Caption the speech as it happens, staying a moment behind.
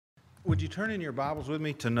Would you turn in your Bibles with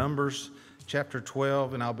me to Numbers chapter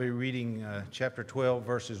 12, and I'll be reading chapter 12,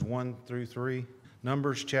 verses 1 through 3.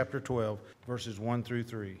 Numbers chapter 12, verses 1 through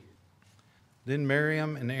 3. Then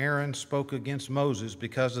Miriam and Aaron spoke against Moses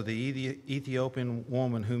because of the Ethiopian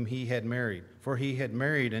woman whom he had married, for he had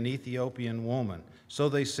married an Ethiopian woman. So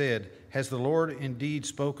they said, "Has the Lord indeed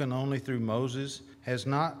spoken only through Moses? Has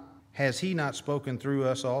he not spoken through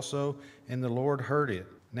us also?" And the Lord heard it.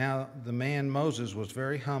 Now the man Moses was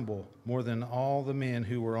very humble, more than all the men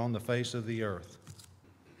who were on the face of the earth.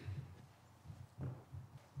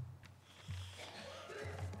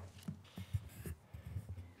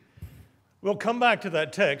 We'll come back to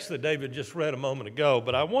that text that David just read a moment ago,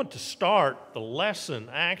 but I want to start the lesson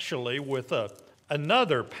actually with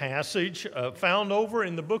another passage found over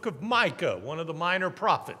in the book of Micah, one of the minor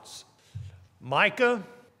prophets. Micah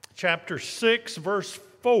chapter 6, verse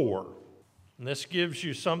 4. And this gives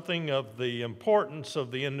you something of the importance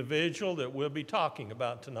of the individual that we'll be talking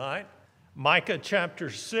about tonight. Micah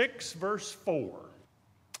chapter 6, verse 4.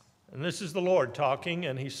 And this is the Lord talking,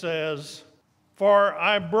 and he says, "For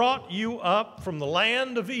I brought you up from the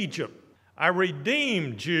land of Egypt. I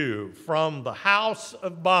redeemed you from the house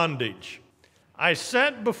of bondage. I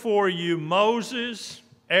set before you Moses,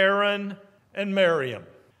 Aaron, and Miriam."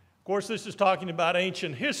 Of course, this is talking about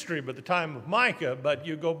ancient history by the time of Micah, but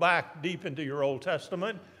you go back deep into your Old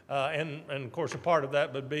Testament, and of course a part of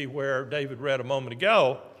that would be where David read a moment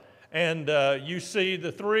ago, and you see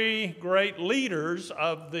the three great leaders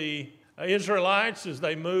of the Israelites as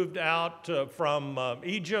they moved out from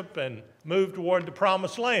Egypt and moved toward the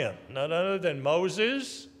Promised Land, none other than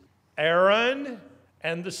Moses, Aaron,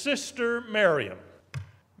 and the sister Miriam.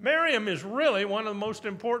 Miriam is really one of the most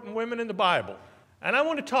important women in the Bible. And I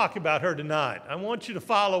want to talk about her tonight. I want you to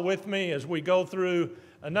follow with me as we go through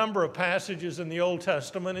a number of passages in the Old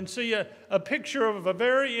Testament and see a picture of a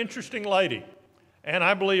very interesting lady. And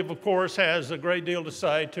I believe, of course, has a great deal to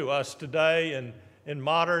say to us today in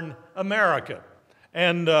modern America.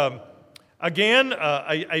 And again,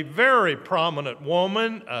 a very prominent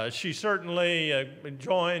woman. She certainly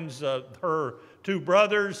joins her two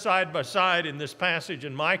brothers side by side in this passage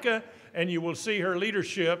in Micah, and you will see her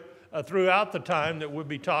leadership throughout the time that we'll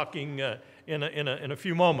be talking in a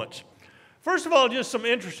few moments. First of all, just some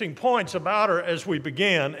interesting points about her as we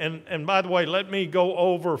begin. And by the way, let me go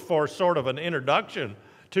over for sort of an introduction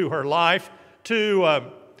to her life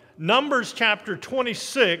to Numbers chapter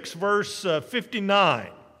 26, verse 59.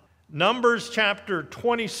 Numbers chapter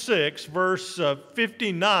 26, verse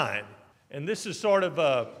 59. And this is sort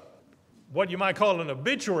of what you might call an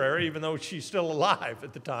obituary, even though she's still alive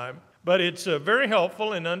at the time. But it's very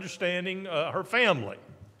helpful in understanding her family.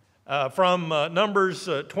 From Numbers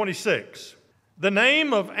 26. The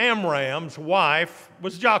name of Amram's wife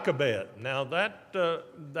was Jochebed. Now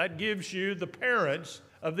that gives you the parents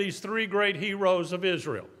of these three great heroes of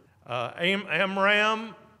Israel.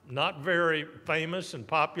 Amram, not very famous and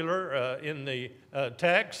popular in the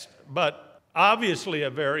text, but obviously a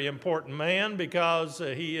very important man because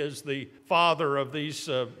he is the father of these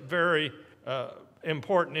very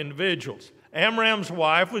important individuals. Amram's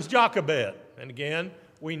wife was Jochebed, and again,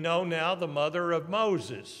 we know now the mother of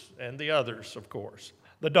Moses and the others, of course.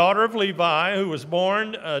 The daughter of Levi, who was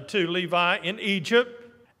born to Levi in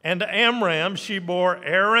Egypt, and to Amram she bore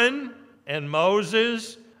Aaron and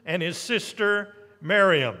Moses and his sister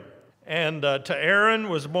Miriam. And to Aaron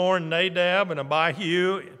was born Nadab and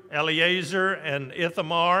Abihu, Eleazar and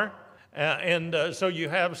Ithamar, and so you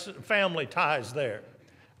have family ties there.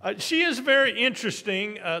 She is very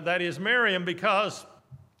interesting, that is Miriam, because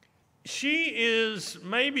she is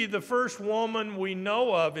maybe the first woman we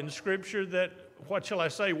know of in Scripture that, what shall I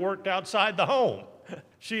say, worked outside the home.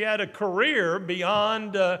 She had a career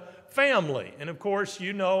beyond family. And of course,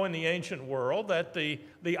 you know in the ancient world that the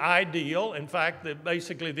ideal, in fact,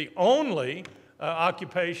 basically the only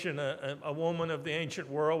occupation a woman of the ancient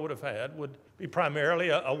world would have had would be primarily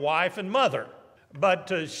a wife and mother.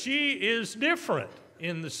 But she is different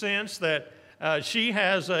in the sense that she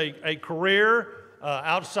has a career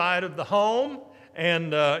outside of the home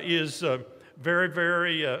and is very,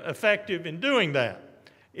 very effective in doing that.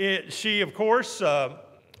 She, of course,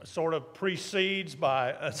 sort of precedes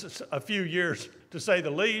by a few years, to say the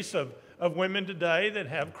least, of women today that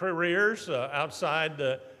have careers outside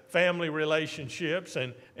the family relationships,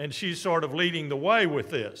 and she's sort of leading the way with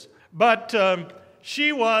this. But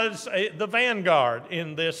she was the vanguard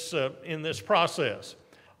in this process.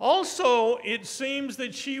 Also, it seems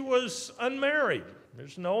that she was unmarried.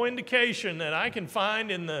 There's no indication that I can find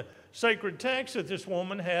in the sacred text that this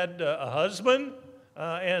woman had a husband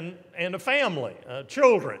and a family,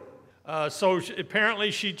 children.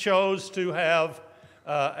 Apparently she chose to have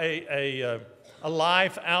a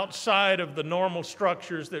life outside of the normal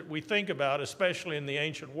structures that we think about, especially in the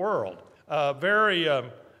ancient world.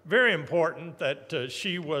 Very important that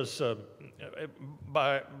she was,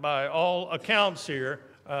 by all accounts here,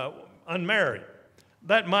 unmarried.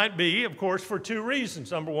 That might be, of course, for two reasons.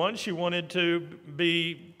 Number one, she wanted to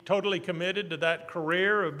be totally committed to that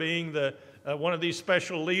career of being one of these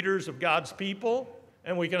special leaders of God's people,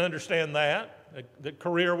 and we can understand that. The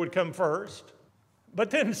career would come first. But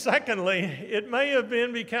then secondly, it may have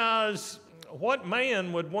been because what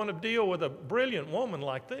man would want to deal with a brilliant woman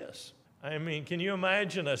like this? I mean, can you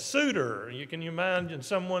imagine a suitor? Can you imagine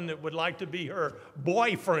someone that would like to be her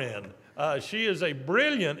boyfriend? She is a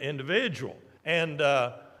brilliant individual. And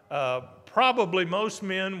probably most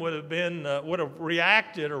men would have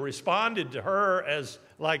reacted or responded to her as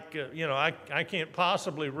like, I can't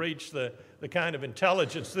possibly reach the kind of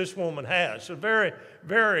intelligence this woman has. So very,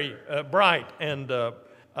 very bright and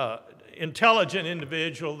intelligent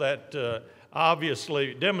individual that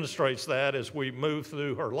obviously demonstrates that as we move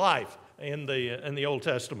through her life in the Old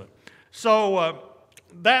Testament. So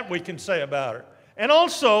that we can say about her. And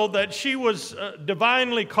also that she was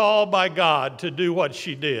divinely called by God to do what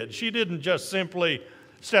she did. She didn't just simply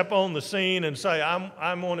step on the scene and say,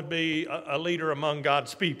 I'm going to be a leader among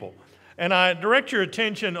God's people. And I direct your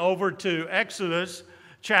attention over to Exodus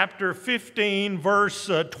chapter 15,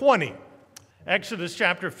 verse 20. Exodus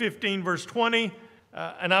chapter 15, verse 20.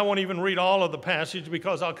 And I won't even read all of the passage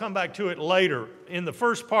because I'll come back to it later. In the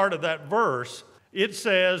first part of that verse, it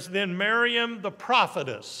says, Then Miriam the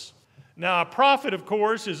prophetess. Now, a prophet, of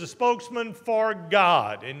course, is a spokesman for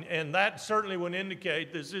God, and that certainly would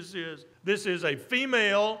indicate this is a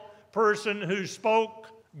female person who spoke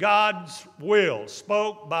God's will,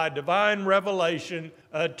 spoke by divine revelation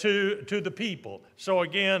to the people. So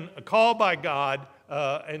again, a call by God,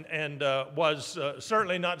 and was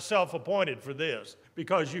certainly not self-appointed for this,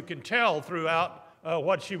 because you can tell throughout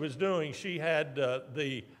what she was doing, she had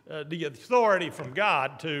the authority from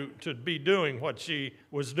God to be doing what she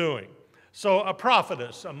was doing. So a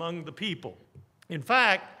prophetess among the people. In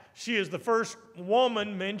fact, she is the first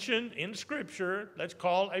woman mentioned in Scripture that's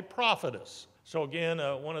called a prophetess. So again,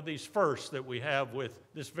 one of these firsts that we have with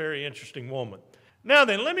this very interesting woman. Now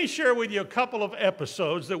then, let me share with you a couple of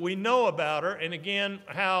episodes that we know about her, and again,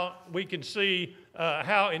 how we can see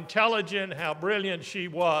how intelligent, how brilliant she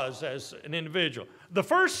was as an individual. The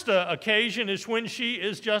first occasion is when she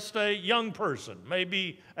is just a young person,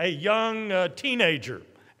 maybe a young teenager.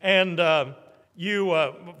 And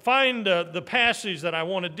you find the passage that I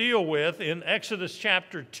want to deal with in Exodus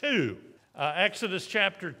chapter 2. Exodus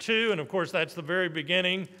chapter 2, and of course that's the very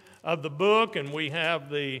beginning of the book, and we have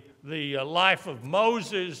the life of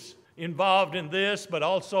Moses involved in this, but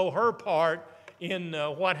also her part in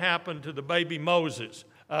what happened to the baby Moses.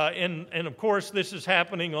 And of course this is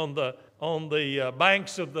happening on the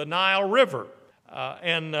banks of the Nile River.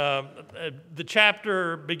 The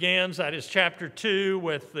chapter begins, that is chapter 2,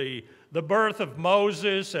 with the birth of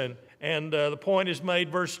Moses, and the point is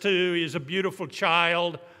made, verse 2, he is a beautiful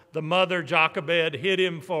child. The mother, Jochebed, hid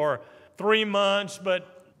him for 3 months,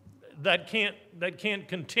 but that can't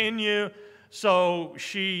continue. So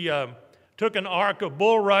she took an ark of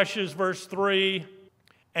bulrushes, verse 3,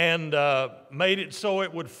 and made it so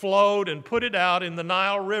it would float and put it out in the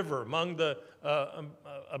Nile River among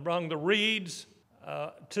the reeds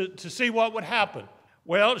to see what would happen.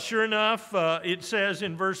 Well, sure enough, it says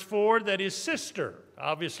in verse 4 that his sister,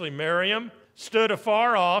 obviously Miriam, stood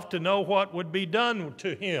afar off to know what would be done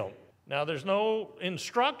to him. Now, there's no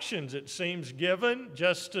instructions, it seems, given,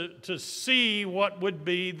 just to see what would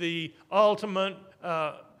be the ultimate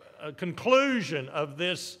conclusion of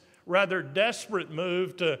this rather desperate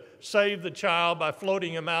move to save the child by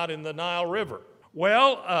floating him out in the Nile River.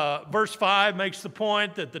 Well, verse 5 makes the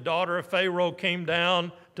point that the daughter of Pharaoh came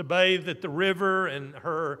down to bathe at the river, and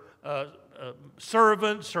her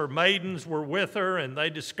servants, her maidens, were with her, and they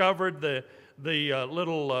discovered the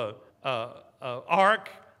little ark.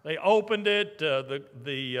 They opened it.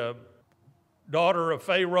 The daughter of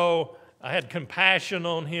Pharaoh had compassion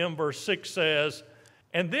on him, verse 6 says,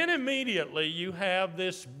 and then immediately you have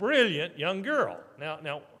this brilliant young girl.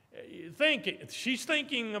 Now, she's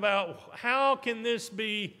thinking about how can this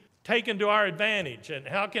be taken to our advantage, and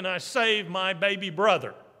how can I save my baby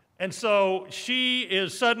brother? And so she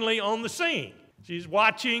is suddenly on the scene. She's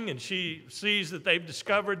watching, and she sees that they've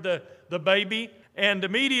discovered the baby. And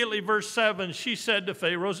immediately, verse 7, she said to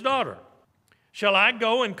Pharaoh's daughter, shall I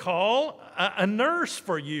go and call a nurse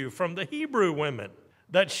for you from the Hebrew women,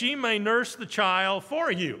 that she may nurse the child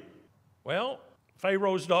for you? Well,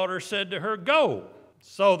 Pharaoh's daughter said to her, "Go."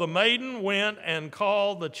 So the maiden went and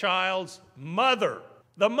called the child's mother.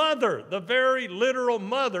 The mother, the very literal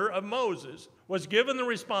mother of Moses, was given the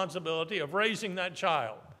responsibility of raising that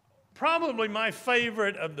child. Probably my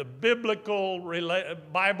favorite of the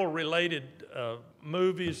Bible-related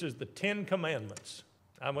movies is the Ten Commandments.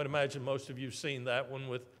 I would imagine most of you have seen that one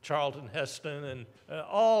with Charlton Heston and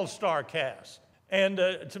all-star cast. And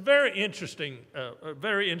it's a very interesting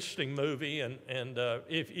movie. And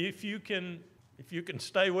if you can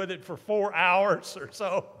stay with it for 4 hours or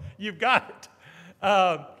so, you've got it.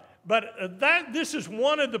 But this is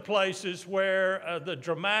one of the places where the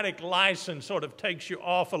dramatic license sort of takes you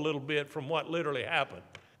off a little bit from what literally happened.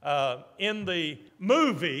 In the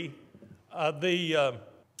movie, the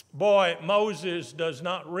boy Moses does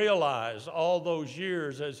not realize all those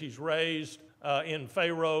years as he's raised in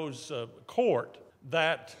Pharaoh's court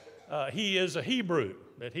that he is a Hebrew,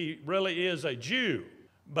 that he really is a Jew.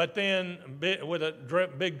 But then with a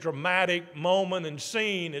big dramatic moment and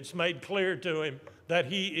scene, it's made clear to him that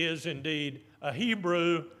he is indeed a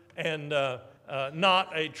Hebrew and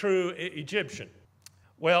not a true Egyptian.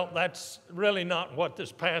 Well, that's really not what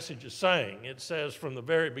this passage is saying. It says from the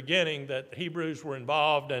very beginning that Hebrews were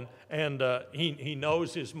involved, and he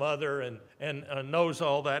knows his mother and knows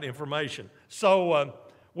all that information. So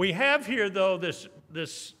we have here, though,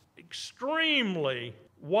 this extremely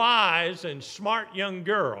wise and smart young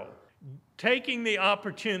girl taking the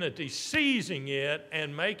opportunity, seizing it,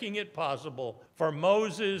 and making it possible for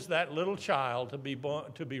Moses, that little child,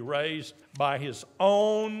 to be raised by his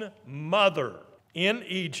own mother in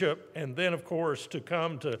Egypt, and then, of course, to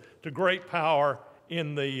come to great power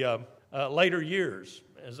in the later years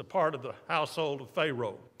as a part of the household of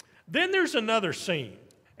Pharaoh. Then there's another scene,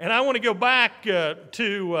 and I want to go back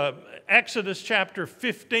to Exodus chapter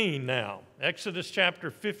 15 now. Exodus chapter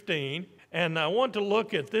 15, and I want to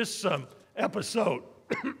look at this episode.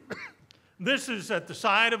 This is at the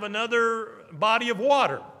side of another body of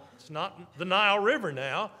water. It's not the Nile River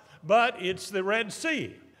now, but it's the Red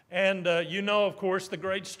Sea. And you know, of course, the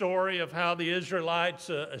great story of how the Israelites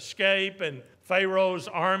escape, and Pharaoh's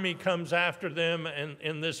army comes after them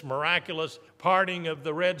in this miraculous parting of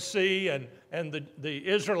the Red Sea, and the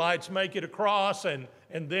Israelites make it across, and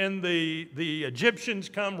then the Egyptians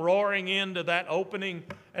come roaring into that opening,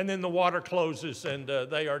 and then the water closes and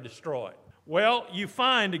they are destroyed. Well, you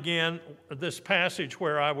find again this passage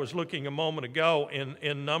where I was looking a moment ago in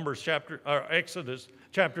Exodus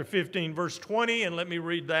chapter 15, verse 20, and let me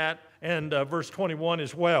read that, and verse 21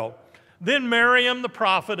 as well. Then Miriam the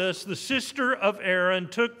prophetess, the sister of Aaron,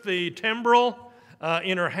 took the timbrel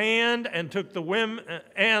in her hand, and took the women,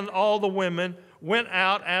 and all the women went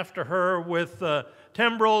out after her with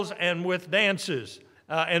timbrels and with dances.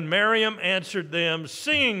 And Miriam answered them,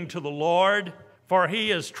 "Sing to the Lord, for he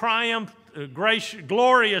has triumphed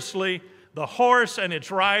gloriously. The horse and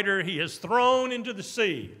its rider he has thrown into the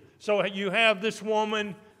sea." So you have this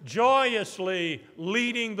woman joyously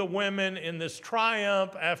leading the women in this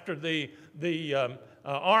triumph after the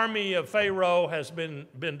army of Pharaoh has been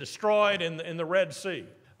destroyed in the Red Sea.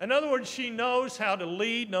 In other words, she knows how to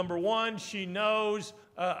lead. Number one, she knows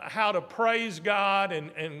how to praise God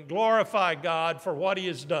and glorify God for what he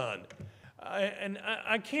has done.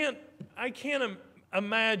 I can't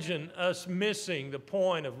imagine us missing the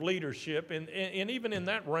point of leadership, and even in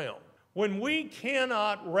that realm. When we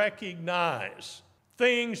cannot recognize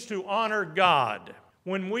things to honor God,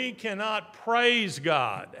 when we cannot praise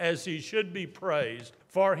God as he should be praised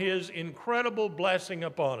for his incredible blessing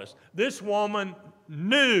upon us. This woman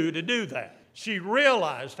knew to do that. She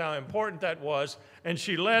realized how important that was, and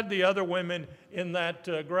she led the other women in that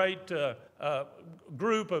great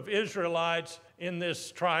group of Israelites in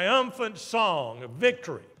this triumphant song of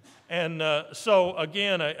victory. And so,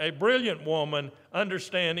 again, a brilliant woman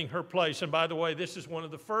understanding her place. And by the way, this is one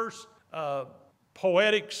of the first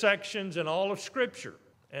poetic sections in all of Scripture.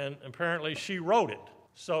 And apparently she wrote it.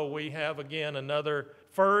 So we have, again, another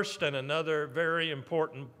first and another very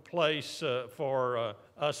important place for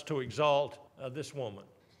us to exalt this woman.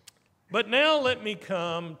 But now let me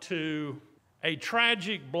come to a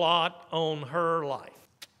tragic blot on her life.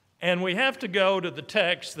 And we have to go to the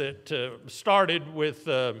text that started with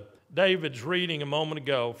David's reading a moment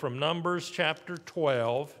ago from Numbers chapter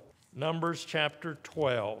 12. Numbers chapter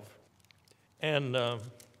 12. And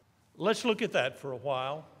let's look at that for a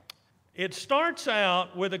while. It starts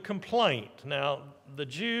out with a complaint. Now, the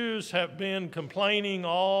Jews have been complaining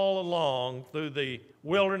all along through the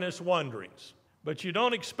wilderness wanderings. But you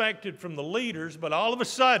don't expect it from the leaders, but all of a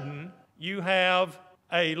sudden, you have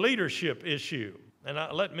a leadership issue. And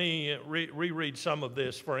let me reread some of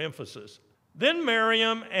this for emphasis. Then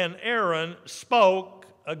Miriam and Aaron spoke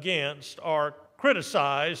against or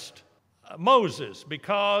criticized Moses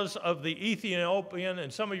because of the Ethiopian,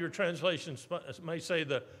 and some of your translations may say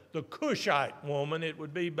the Cushite woman. It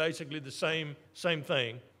would be basically the same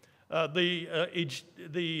thing.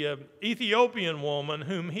 The Ethiopian woman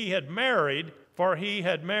whom he had married, for he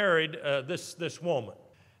had married this woman.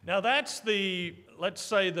 Now that's let's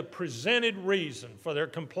say, the presented reason for their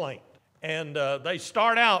complaint. And they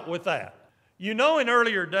start out with that. You know, in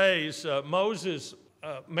earlier days, Moses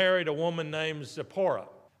married a woman named Zipporah.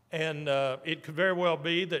 And it could very well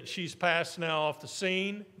be that she's passed now off the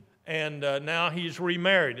scene, and now he's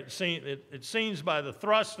remarried. It seems by the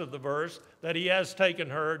thrust of the verse that he has taken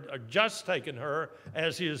her, or just taken her,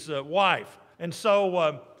 as his wife. And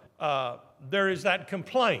so there is that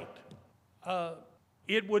complaint.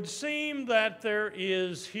 It would seem that there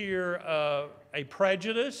is here a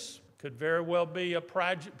prejudice. Could very well be a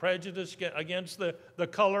prejudice against the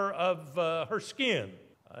color of her skin.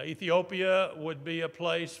 Ethiopia would be a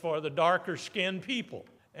place for the darker skinned people.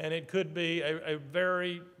 And it could be a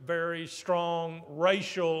very, very strong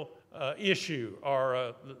racial issue, or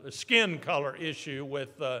a skin color issue with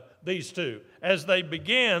these two, as they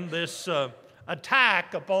began this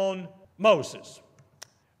attack upon Moses.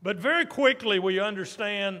 But very quickly we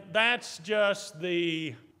understand that's just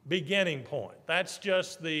the beginning point. That's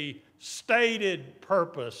just the stated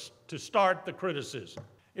purpose to start the criticism.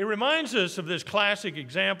 It reminds us of this classic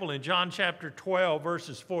example in John chapter 12,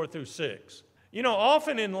 verses 4 through 6. You know,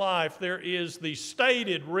 often in life there is the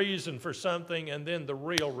stated reason for something and then the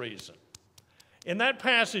real reason. In that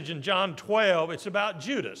passage in John 12, it's about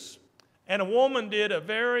Judas. And a woman did a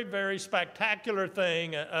very, very spectacular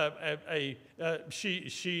thing.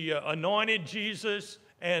 She anointed Jesus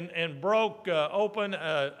and broke open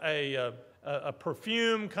a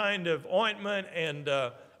perfume kind of ointment and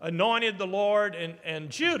anointed the Lord. And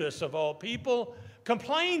Judas, of all people,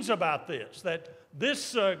 complains about this, that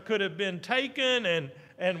this could have been taken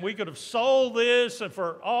and we could have sold this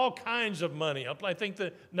for all kinds of money. I think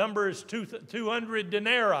the number is 200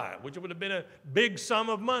 denarii, which would have been a big sum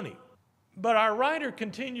of money. But our writer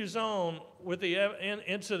continues on with the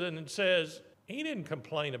incident and says he didn't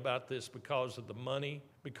complain about this because of the money,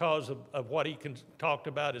 because of what he talked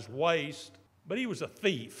about as waste, but he was a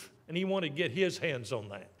thief and he wanted to get his hands on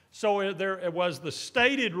that. So there was the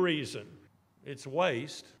stated reason, it's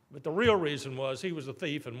waste, but the real reason was he was a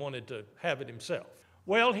thief and wanted to have it himself.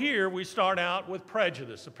 Well, here we start out with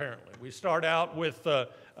prejudice, apparently. We start out with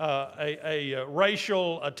a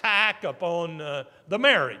racial attack upon the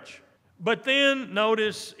marriage. But then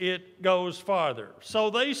notice it goes farther.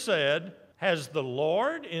 So they said, has the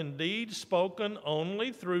Lord indeed spoken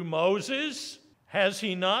only through Moses? Has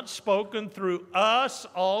he not spoken through us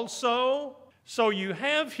also? So you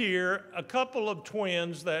have here a couple of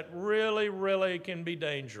twins that really, really can be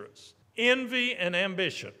dangerous. Envy and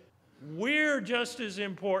ambition. We're just as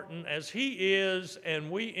important as he is,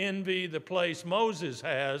 and we envy the place Moses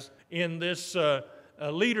has in this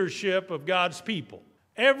leadership of God's people.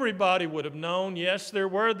 Everybody would have known, yes, there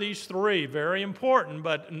were these three, very important,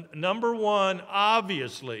 but number one,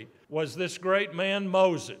 obviously, was this great man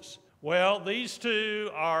Moses. Well, these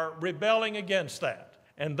two are rebelling against that,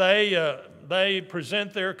 and they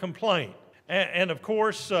present their complaint. And of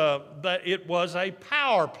course, that it was a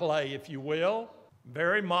power play, if you will.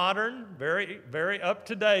 Very modern, very, very up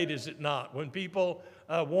to date, is it not? When people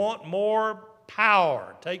want more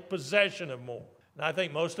power, take possession of more. And I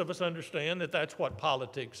think most of us understand that that's what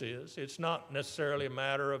politics is. It's not necessarily a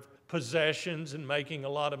matter of possessions and making a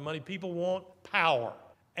lot of money. People want power.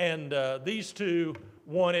 And these two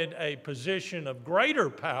wanted a position of greater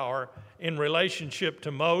power in relationship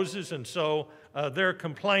to Moses, and so they're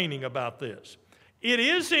complaining about this. It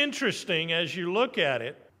is interesting as you look at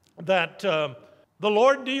it that the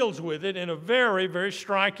Lord deals with it in a very, very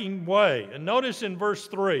striking way. And notice in verse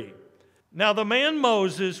 3, now the man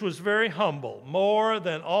Moses was very humble, more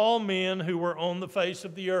than all men who were on the face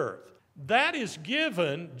of the earth. That is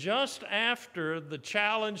given just after the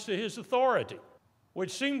challenge to his authority,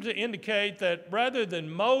 which seemed to indicate that rather than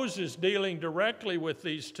Moses dealing directly with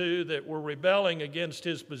these two that were rebelling against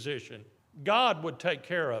his position, God would take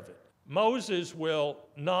care of it. Moses will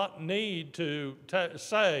not need to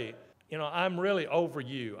say, you know, I'm really over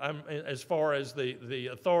you, as far as the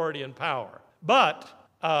authority and power. But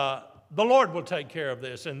the Lord will take care of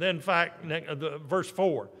this. And then, in fact, verse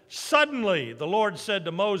 4, suddenly the Lord said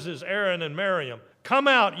to Moses, Aaron, and Miriam, come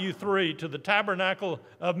out, you three, to the tabernacle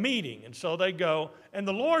of meeting. And so they go. And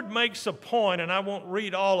the Lord makes a point, and I won't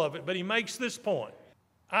read all of it, but he makes this point.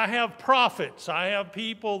 I have prophets. I have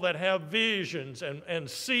people that have visions and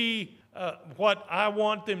see what I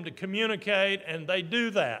want them to communicate, and they do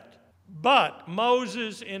that. But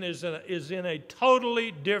Moses is in a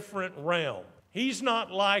totally different realm. He's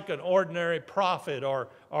not like an ordinary prophet or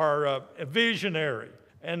a visionary.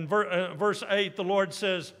 And verse 8, the Lord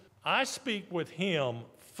says, I speak with him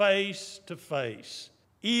face to face,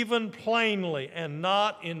 even plainly, and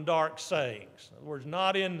not in dark sayings. In other words,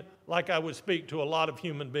 not in like I would speak to a lot of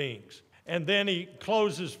human beings. And then he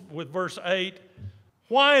closes with verse 8,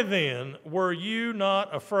 why then were you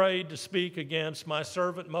not afraid to speak against my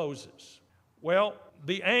servant Moses? Well,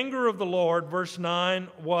 the anger of the Lord, verse 9,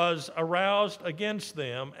 was aroused against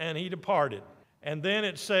them, and he departed. And then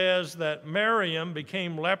it says that Miriam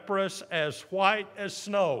became leprous as white as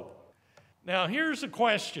snow. Now, here's a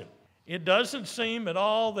question. It doesn't seem at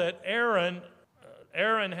all that Aaron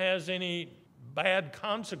has any bad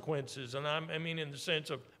consequences, and I mean in the sense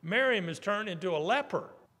of Miriam is turned into a leper.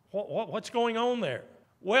 What's going on there?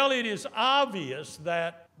 Well, it is obvious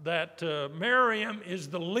that Miriam is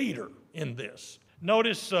the leader in this.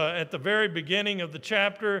 Notice at the very beginning of the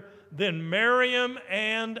chapter, then Miriam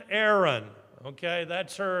and Aaron. Okay,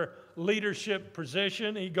 that's her leadership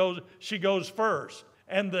position. She goes first.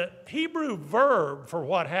 And the Hebrew verb for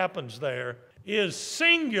what happens there is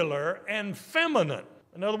singular and feminine.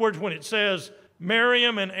 In other words, when it says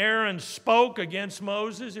Miriam and Aaron spoke against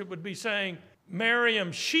Moses, it would be saying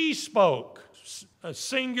Miriam, she spoke, a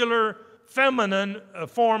singular feminine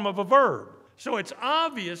form of a verb. So it's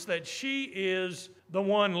obvious that she is the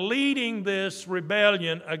one leading this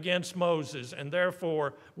rebellion against Moses, and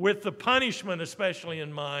therefore, with the punishment especially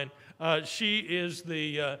in mind, she is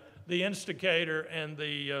the instigator and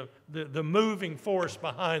the moving force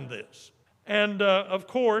behind this. And of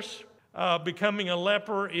course, becoming a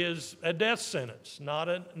leper is a death sentence, not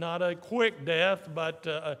a quick death, but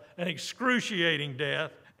an excruciating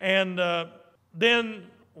death. And then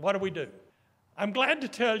what do? I'm glad to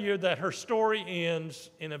tell you that her story ends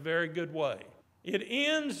in a very good way. It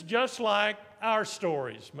ends just like our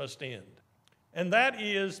stories must end. And that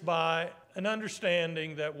is by an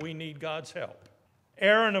understanding that we need God's help.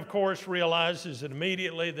 Aaron, of course, realizes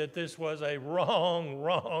immediately that this was a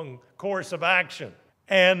wrong course of action.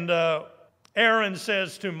 And Aaron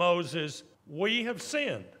says to Moses, we have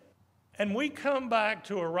sinned. And we come back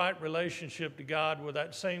to a right relationship to God with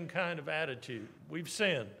that same kind of attitude. We've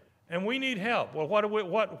sinned, and we need help. Well, what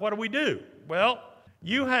do we do? Well,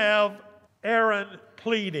 you have Aaron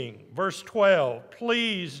pleading, verse 12,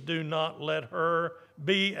 please do not let her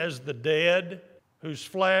be as the dead whose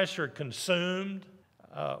flesh are consumed.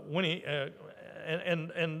 And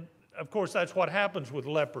of course, that's what happens with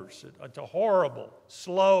lepers. It's a horrible,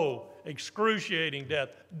 slow, excruciating death.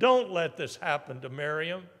 Don't let this happen to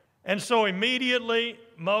Miriam. And so immediately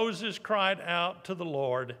Moses cried out to the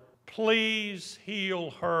Lord, please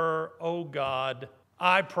heal her, O God,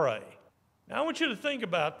 I pray. Now I want you to think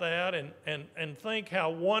about that and think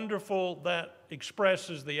how wonderful that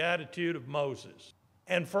expresses the attitude of Moses.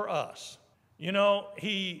 And for us, you know,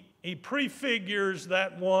 he prefigures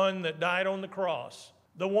that one that died on the cross,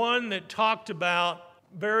 the one that talked about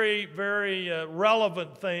very, very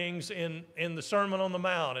relevant things in the Sermon on the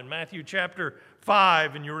Mount in Matthew chapter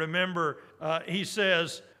 5. And you remember he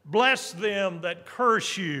says, bless them that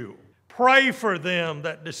curse you, pray for them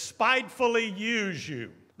that despitefully use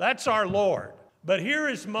you. That's our Lord. But here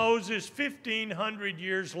is Moses 1,500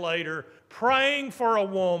 years later praying for a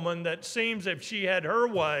woman that seems, if she had her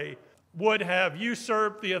way, would have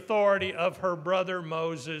usurped the authority of her brother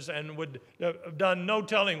Moses and would have done no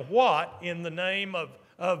telling what in the name of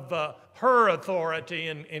her authority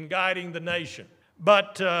in guiding the nation.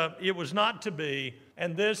 But it was not to be.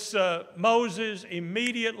 And this Moses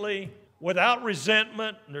immediately, without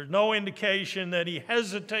resentment, there's no indication that he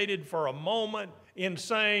hesitated for a moment in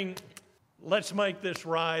saying, let's make this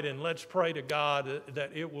right and let's pray to God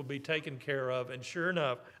that it will be taken care of. And sure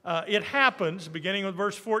enough, it happens, beginning with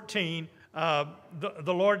verse 14, the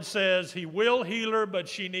Lord says he will heal her, but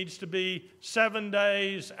she needs to be 7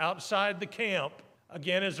 days outside the camp.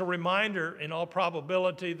 Again, as a reminder, in all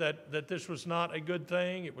probability, that this was not a good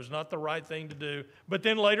thing. It was not the right thing to do. But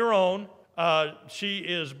then later on, she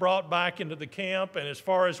is brought back into the camp, and as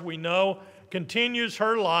far as we know, continues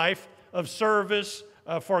her life of service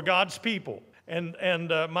for God's people. And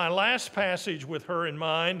my last passage with her in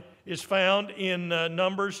mind is found in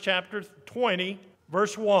Numbers chapter 20,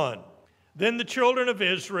 verse 1. Then the children of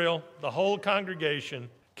Israel, the whole congregation,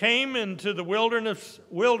 came into the wilderness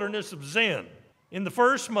of Zin in the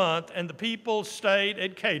first month, and the people stayed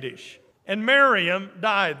at Kadesh. And Miriam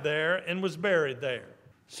died there and was buried there.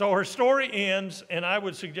 So her story ends, and I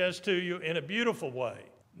would suggest to you, in a beautiful way.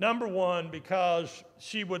 Number one, because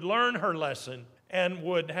she would learn her lesson and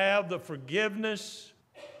would have the forgiveness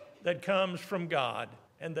that comes from God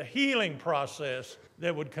and the healing process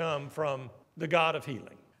that would come from the God of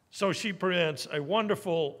healing. So she presents a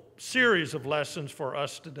wonderful series of lessons for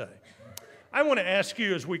us today. I want to ask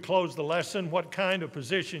you as we close the lesson what kind of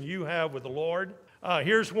position you have with the Lord.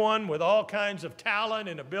 Here's one with all kinds of talent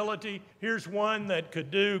and ability. Here's one that could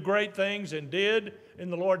do great things and did in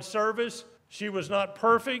the Lord's service. She was not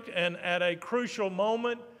perfect, and at a crucial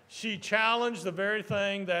moment, she challenged the very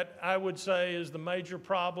thing that I would say is the major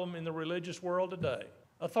problem in the religious world today: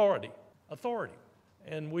 authority. Authority.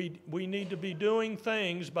 And we need to be doing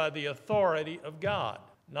things by the authority of God,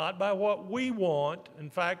 not by what we want. In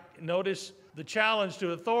fact, notice the challenge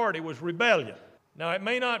to authority was rebellion. Now, it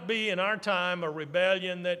may not be in our time a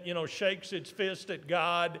rebellion that, shakes its fist at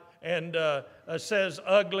God and says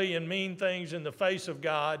ugly and mean things in the face of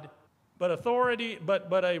God, but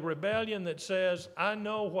a rebellion that says, I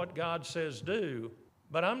know what God says do,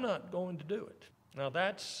 but I'm not going to do it. Now,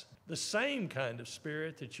 that's the same kind of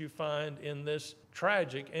spirit that you find in this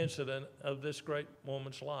tragic incident of this great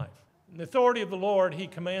woman's life. In the authority of the Lord, He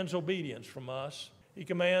commands obedience from us. He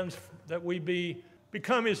commands that we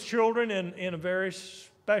become His children in a very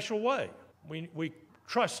special way. We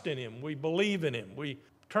trust in Him. We believe in Him. We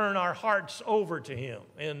turn our hearts over to Him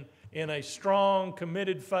in a strong,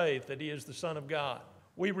 committed faith that He is the Son of God.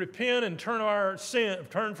 We repent and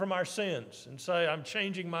turn from our sins and say, I'm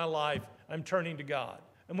changing my life. I'm turning to God.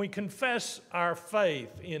 And we confess our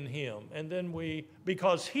faith in Him. And then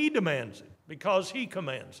because He demands it, because He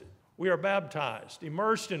commands it, we are baptized,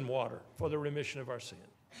 immersed in water for the remission of our sin.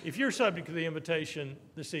 If you're subject to the invitation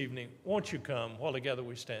this evening, won't you come while together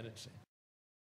we stand and sing?